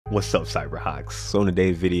What's up, Cyberhawks? So in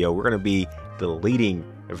today's video, we're going to be deleting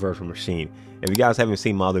a virtual machine. If you guys haven't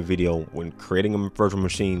seen my other video when creating a virtual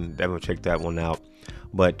machine, definitely check that one out.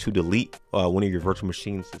 But to delete one of your virtual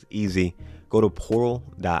machines is easy. Go to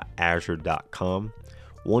portal.azure.com.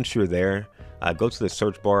 Once you're there, go to the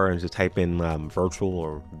search bar and just type in virtual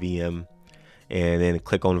or VM, and then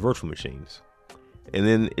click on virtual machines. And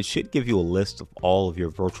then it should give you a list of all of your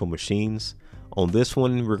virtual machines. On this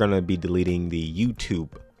one, we're going to be deleting the YouTube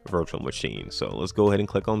virtual machine. So let's go ahead and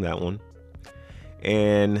click on that one.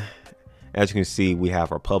 And as you can see, we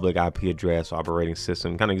have our public IP address, operating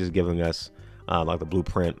system, kind of just giving us like the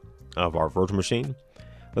blueprint of our virtual machine.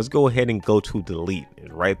 Let's go ahead and go to delete. It's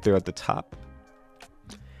right there at the top.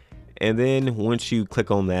 And then once you click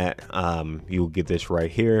on that, you'll get this right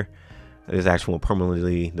here. This actually will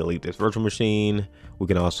permanently delete this virtual machine. We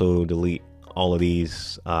can also delete all of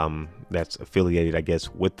these that's affiliated, I guess,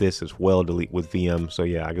 with this as well. Delete with VM. So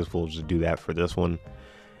yeah, I guess we'll just do that for this one.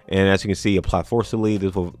 And as you can see, apply force delete.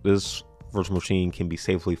 This virtual machine can be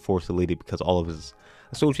safely force deleted because all of its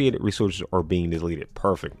associated resources are being deleted.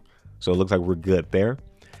 Perfect. So it looks like we're good there.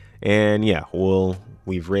 And yeah,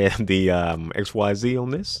 we've read the XYZ on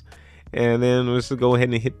this. And then let's go ahead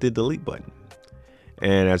and hit the delete button.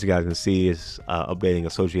 And as you guys can see, it's updating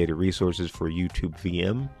associated resources for YouTube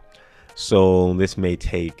VM. So this may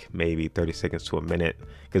take maybe 30 seconds to a minute,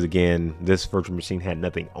 because again, this virtual machine had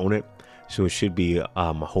nothing on it. So it should be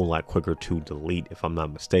a whole lot quicker to delete if I'm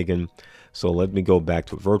not mistaken. So let me go back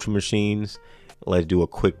to virtual machines. Let's do a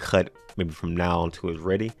quick cut maybe from now until it's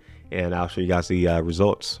ready, and I'll show you guys the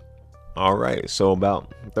results. All right, so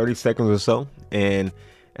about 30 seconds or so. And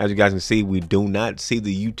as you guys can see, we do not see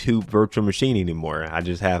the YouTube virtual machine anymore. I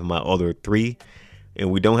just have my other three, and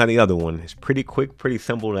we don't have the other one. It's pretty quick, pretty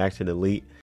simple to actually delete.